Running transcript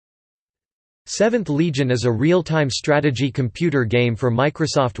Seventh Legion is a real-time strategy computer game for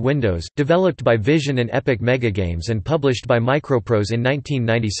Microsoft Windows, developed by Vision and Epic Megagames and published by Microprose in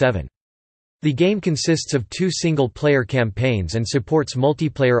 1997. The game consists of 2 single-player campaigns and supports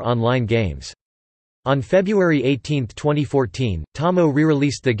multiplayer online games. On February 18, 2014, Tomo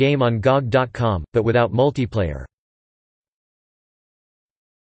re-released the game on GOG.com, but without multiplayer.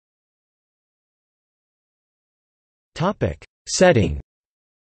 Setting.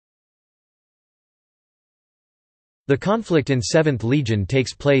 The conflict in Seventh Legion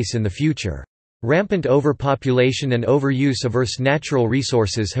takes place in the future. Rampant overpopulation and overuse of Earth's natural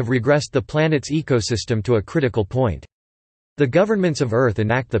resources have regressed the planet's ecosystem to a critical point. The governments of Earth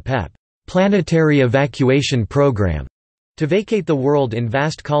enact the PEP Planetary Evacuation Program to vacate the world in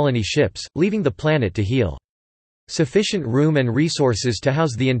vast colony ships, leaving the planet to heal. Sufficient room and resources to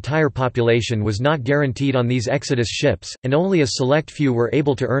house the entire population was not guaranteed on these Exodus ships, and only a select few were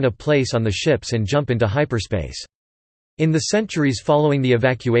able to earn a place on the ships and jump into hyperspace. In the centuries following the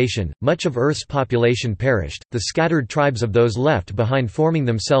evacuation, much of Earth's population perished, the scattered tribes of those left behind forming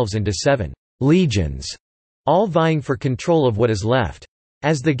themselves into 7 legions, all vying for control of what is left.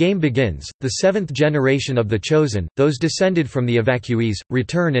 As the game begins, the 7th generation of the Chosen, those descended from the evacuees,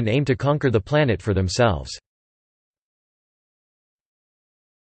 return and aim to conquer the planet for themselves.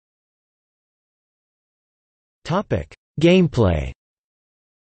 Gameplay.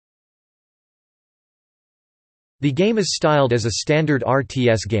 The game is styled as a standard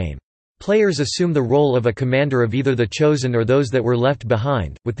RTS game. Players assume the role of a commander of either the Chosen or those that were left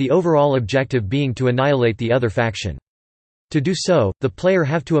behind, with the overall objective being to annihilate the other faction. To do so, the player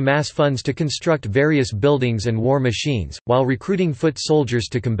have to amass funds to construct various buildings and war machines, while recruiting foot soldiers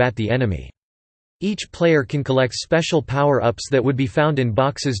to combat the enemy. Each player can collect special power-ups that would be found in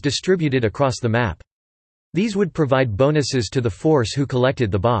boxes distributed across the map. These would provide bonuses to the force who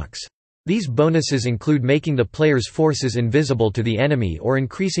collected the box. These bonuses include making the player's forces invisible to the enemy or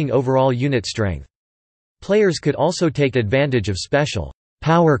increasing overall unit strength. Players could also take advantage of special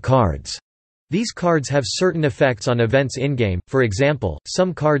power cards. These cards have certain effects on events in-game, for example,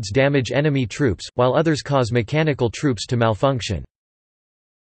 some cards damage enemy troops, while others cause mechanical troops to malfunction.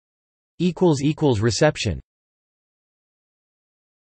 Reception.